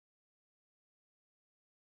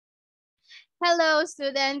Hello,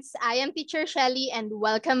 students. I am Teacher Shelly and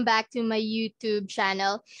welcome back to my YouTube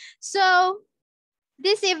channel. So,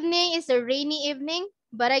 this evening is a rainy evening,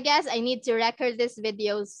 but I guess I need to record these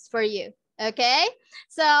videos for you. Okay?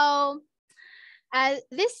 So,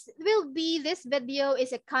 this video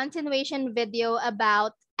is a continuation video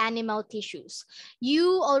about animal tissues.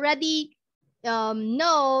 You already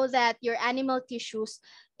know that your animal tissues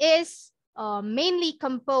is mainly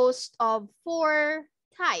composed of 4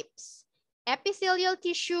 types: epithelial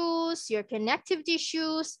tissues, your connective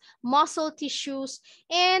tissues, muscle tissues,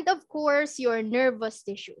 and of course, your nervous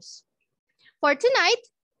tissues. For tonight,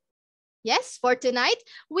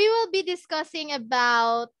 we will be discussing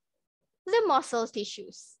about the muscle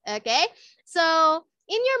tissues, okay? So,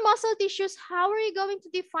 in your muscle tissues, how are you going to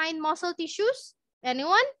define muscle tissues?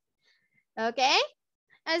 Anyone? Okay?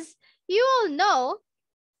 As you all know,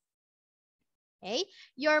 okay,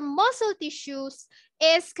 your muscle tissues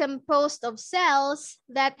is composed of cells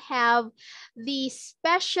that have the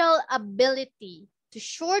special ability to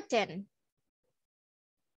shorten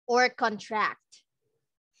or contract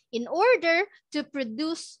in order to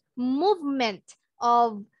produce movement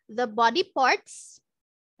of the body parts.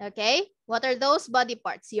 Okay, what are those body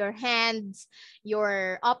parts? Your hands,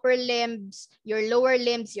 your upper limbs, your lower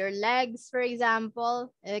limbs, your legs, for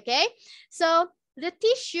example. Okay, so the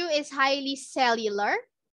tissue is highly cellular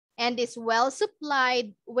and is well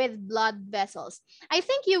supplied with blood vessels. I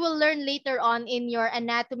think you will learn later on in your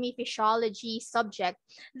anatomy physiology subject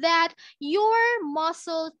that your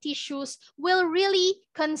muscle tissues will really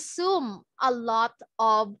consume a lot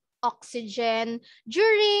of oxygen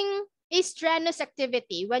during a strenuous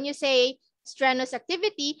activity. When you say strenuous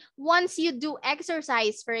activity, once you do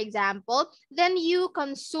exercise, for example, then you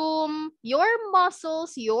consume your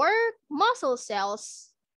muscles, your muscle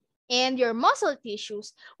cells, and your muscle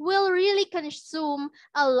tissues will really consume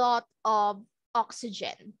a lot of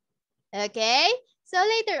oxygen. Okay? So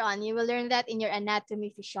later on, you will learn that in your anatomy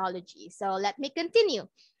physiology. So let me continue.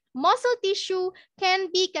 Muscle tissue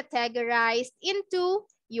can be categorized into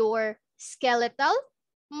your skeletal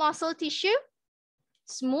muscle tissue,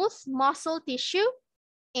 smooth muscle tissue,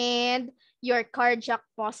 and your cardiac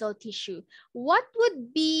muscle tissue. What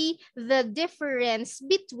would be the difference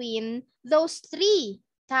between those 3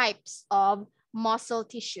 types of muscle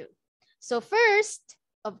tissue? So first,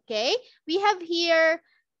 okay, we have here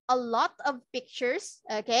a lot of pictures,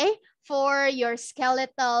 okay, for your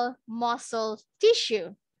skeletal muscle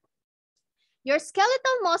tissue. Your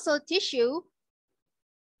skeletal muscle tissue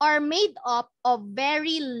are made up of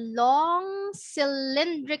very long,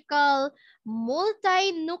 cylindrical,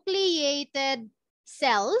 multinucleated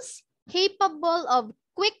cells capable of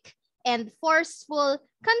quick and forceful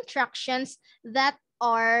contractions that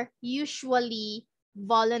are usually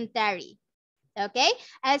voluntary. Okay,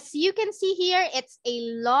 as you can see here, it's a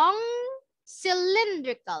long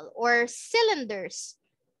cylindrical or cylinders,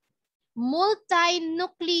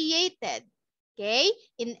 multinucleated. Okay,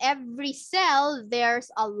 in every cell, there's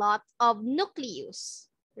a lot of nucleus,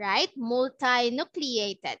 right?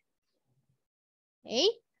 Multinucleated. Okay,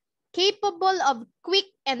 capable of quick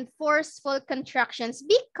and forceful contractions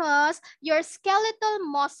because your skeletal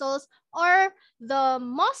muscles are the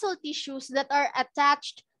muscle tissues that are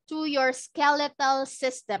attached to your skeletal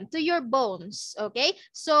system, to your bones, okay?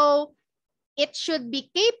 So it should be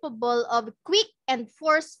capable of quick and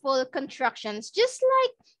forceful contractions, just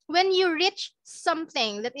like when you reach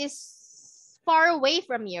something that is far away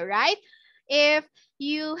from you, right? If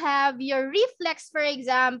you have your reflex, for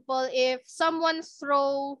example, if someone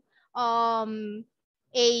throw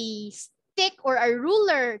a stick or a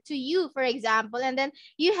ruler to you, for example, and then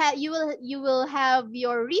you will have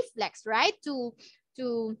your reflex, right, to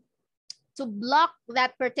block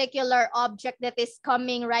that particular object that is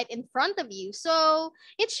coming right in front of you. So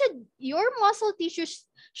your muscle tissues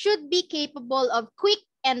should be capable of quick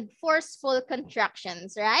and forceful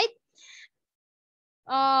contractions, right?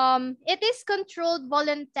 It is controlled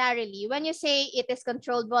voluntarily. When you say it is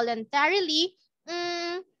controlled voluntarily,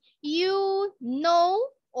 you know,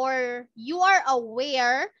 or you are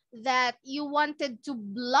aware that you wanted to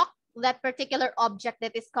block that particular object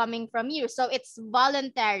that is coming from you. So it's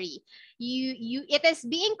voluntary. It is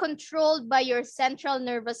being controlled by your central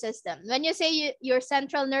nervous system. When you say your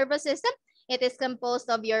central nervous system, it is composed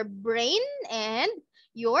of your brain and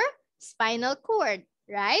your spinal cord,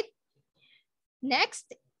 right?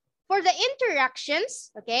 Next, for the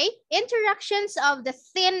interactions, okay, interactions of the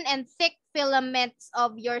thin and thick filaments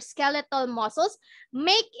of your skeletal muscles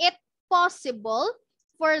make it possible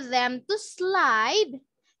for them to slide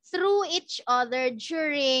through each other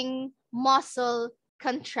during muscle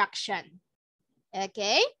contraction.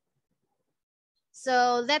 Okay?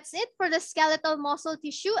 So that's it for the skeletal muscle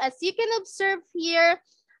tissue. As you can observe here,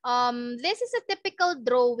 this is a typical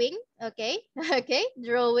drawing, okay? Okay,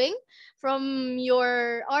 drawing from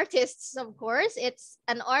your artists, of course. It's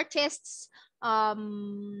an artist's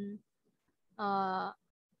um uh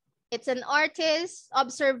it's an artist's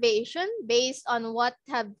observation based on what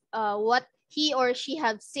he or she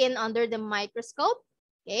have seen under the microscope.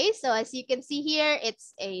 Okay, so as you can see here,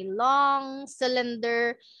 it's a long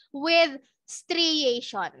cylinder with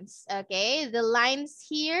striations. Okay, the lines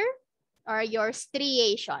here are your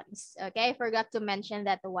striations. Okay, I forgot to mention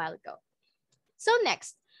that a while ago. So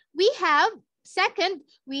next, we have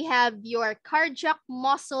your cardiac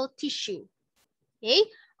muscle tissue. Okay,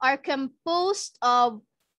 are composed of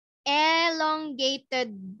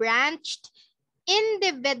elongated branched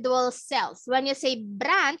individual cells. When you say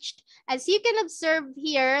branched, as you can observe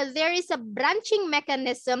here, there is a branching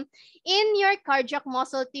mechanism in your cardiac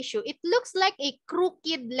muscle tissue. It looks like a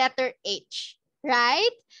crooked letter H,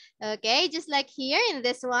 right? Okay, just like here in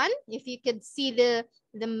this one, if you could see the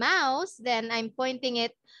mouse, then I'm pointing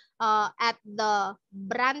it at the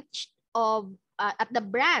branch of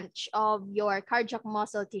your cardiac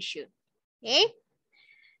muscle tissue. Okay,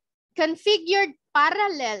 configured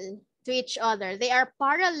parallel to each other. They are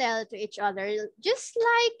parallel to each other. Just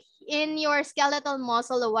like in your skeletal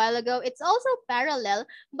muscle a while ago, it's also parallel.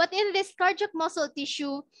 But in this cardiac muscle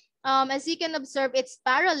tissue, as you can observe, it's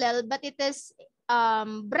parallel, but it is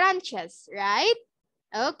branches, right?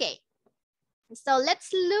 Okay. So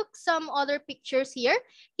let's look some other pictures here.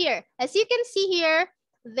 Here, as you can see here,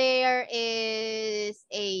 there is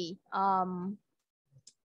a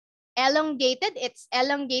it's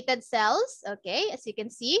elongated cells, okay, as you can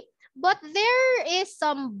see, but there is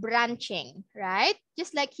some branching, right?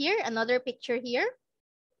 Just like here, another picture here.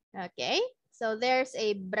 Okay, so there's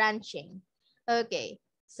a branching. Okay,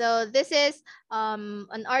 so this is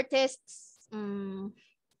an artist's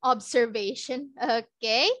observation.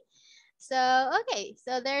 Okay, so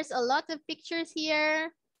there's a lot of pictures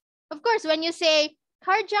here. Of course, when you say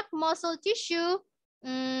cardiac muscle tissue,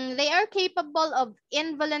 they are capable of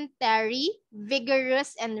involuntary,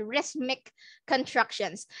 vigorous, and rhythmic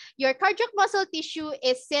contractions. Your cardiac muscle tissue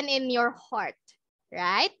is seen in your heart,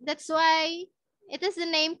 right? That's why it is the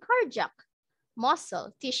name cardiac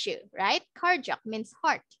muscle tissue, right? Cardiac means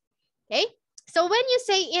heart, okay? So when you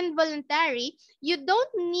say involuntary, you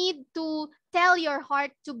don't need to tell your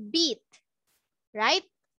heart to beat, right?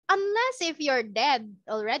 Unless if you're dead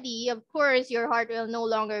already, of course, your heart will no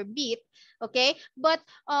longer beat, okay? But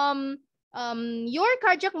your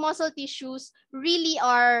cardiac muscle tissues really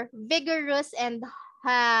are vigorous and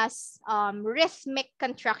has rhythmic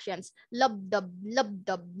contractions. Lub dub, lub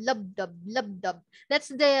dub, lub dub, lub dub. That's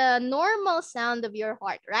the normal sound of your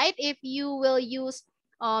heart, right? If you will use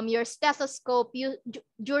your stethoscope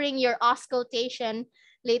during your auscultation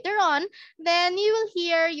later on, then you will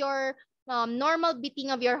hear your normal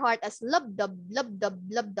beating of your heart as lub dub, lub dub,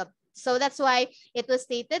 lub dub. So that's why it was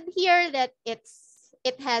stated here that it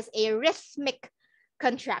has a rhythmic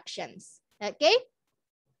contractions. Okay.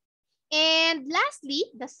 And lastly,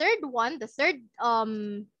 the third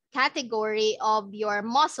category of your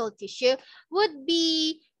muscle tissue would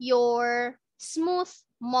be your smooth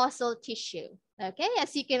muscle tissue. Okay,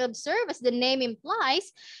 as you can observe, as the name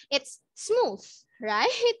implies, it's smooth, right?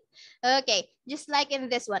 Okay, just like in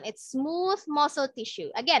this one, it's smooth muscle tissue.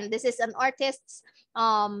 Again, this is an artist's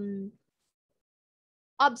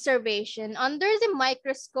observation. Under the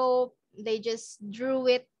microscope, they just drew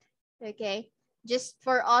it, okay, just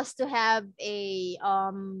for us to have a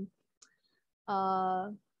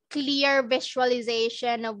clear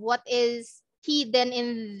visualization of what is hidden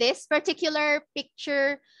in this particular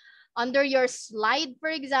picture. Under your slide, for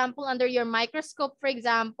example, under your microscope, for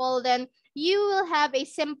example, then you will have a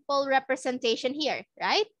simple representation here,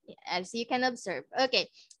 right? As you can observe. Okay,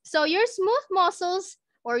 so your smooth muscles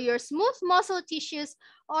or your smooth muscle tissues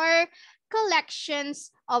are collections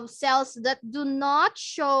of cells that do not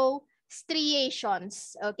show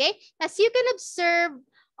striations, okay? As you can observe,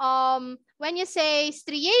 when you say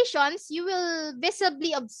striations, you will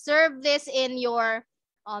visibly observe this in your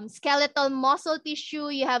skeletal muscle tissue.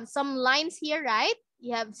 You have some lines here, right?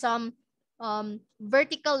 You have some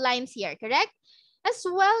vertical lines here, correct? As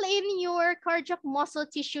well in your cardiac muscle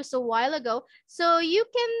tissues a while ago. So you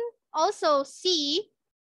can also see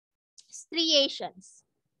striations.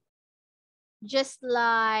 Just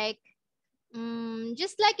like in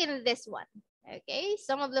this one, okay?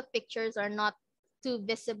 Some of the pictures are not too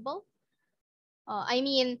visible. I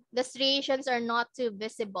mean, the striations are not too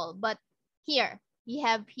visible, but here, you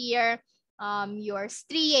have here your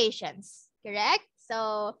striations, correct?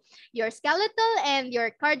 So your skeletal and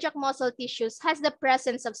your cardiac muscle tissues has the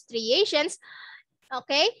presence of striations.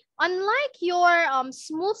 Okay, unlike your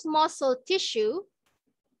smooth muscle tissue,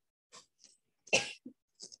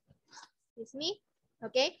 excuse me.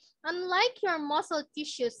 Okay, unlike your muscle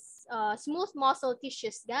tissues, smooth muscle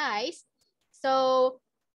tissues, guys. So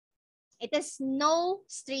it has no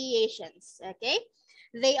striations. Okay,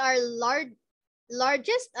 they are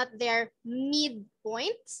largest at their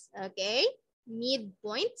midpoints. Okay,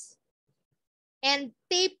 midpoints, and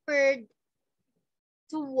tapered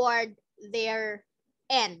toward their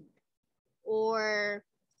end, or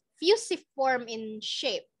fusiform in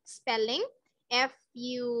shape. Spelling Fusiform,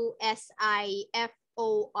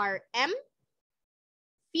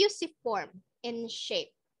 fusiform in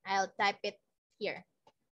shape. I'll type it here.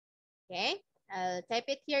 Okay, I'll type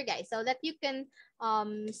it here, guys, so that you can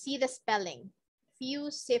see the spelling.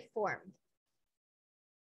 Fusiform.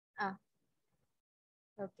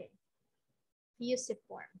 Okay.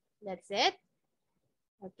 Fusiform. That's it.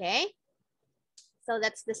 Okay. So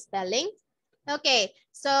that's the spelling. Okay,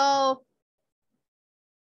 so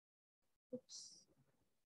oops.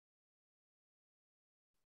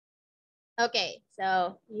 Okay,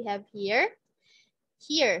 so you have here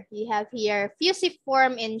you have here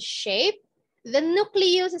fusiform in shape. The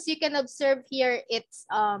nucleus, as you can observe here, it's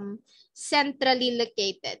centrally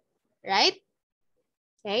located, right?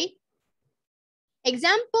 Okay.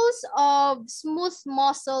 Examples of smooth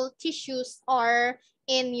muscle tissues are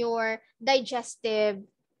in your digestive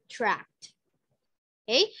tract.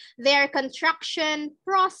 Okay, their contraction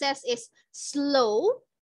process is slow.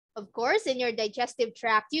 Of course, in your digestive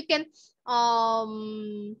tract, you can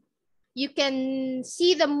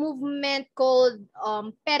see the movement called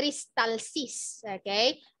peristalsis.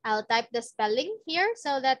 Okay, I'll type the spelling here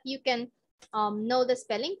so that you can know the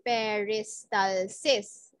spelling.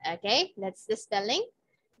 Peristalsis. Okay, that's the spelling.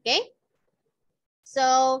 Okay,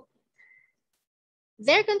 so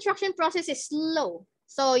their contraction process is slow.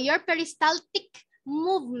 So your peristaltic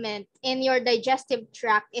movement in your digestive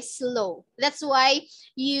tract is slow. That's why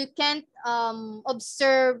you can't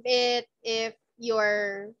observe it if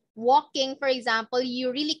you're walking, for example.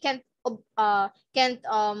 You really can't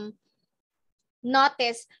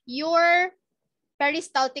notice your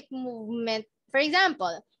peristaltic movement. For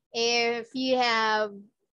example, if you have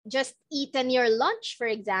just eaten your lunch, for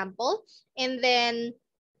example, and then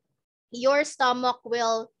your stomach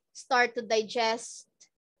will start to digest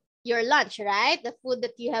your lunch, right? The food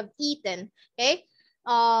that you have eaten, okay?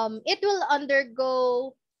 It will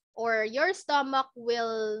undergo, or your stomach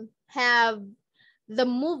will have the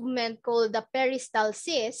movement called the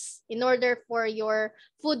peristalsis in order for your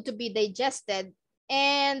food to be digested.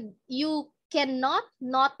 And you cannot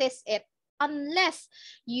notice it unless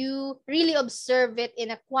you really observe it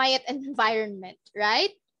in a quiet environment,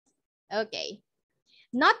 right? Okay.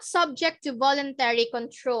 Not subject to voluntary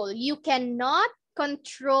control. You cannot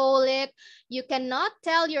control it. You cannot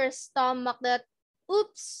tell your stomach that,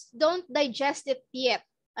 oops, don't digest it yet.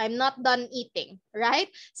 I'm not done eating, right?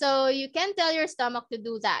 So you can tell your stomach to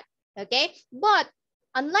do that, okay? But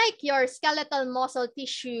unlike your skeletal muscle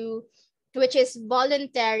tissue, which is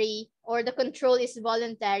voluntary, or the control is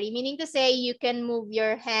voluntary, meaning to say you can move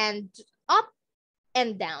your hand up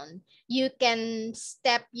and down. You can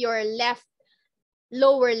step your left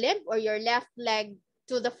lower limb or your left leg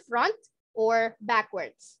to the front or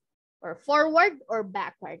backwards, or forward or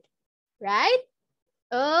backward, right?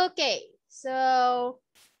 Okay, so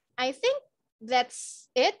I think that's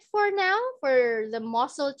it for now for the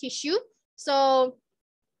muscle tissue. So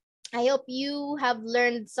I hope you have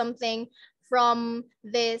learned something from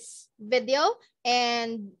this video,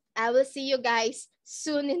 and I will see you guys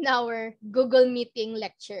soon in our Google Meeting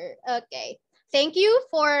lecture. Okay, thank you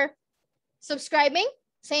for subscribing.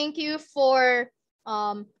 Thank you for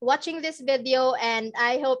watching this video, and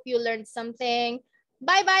I hope you learned something.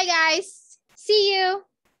 Bye-bye, guys. See you.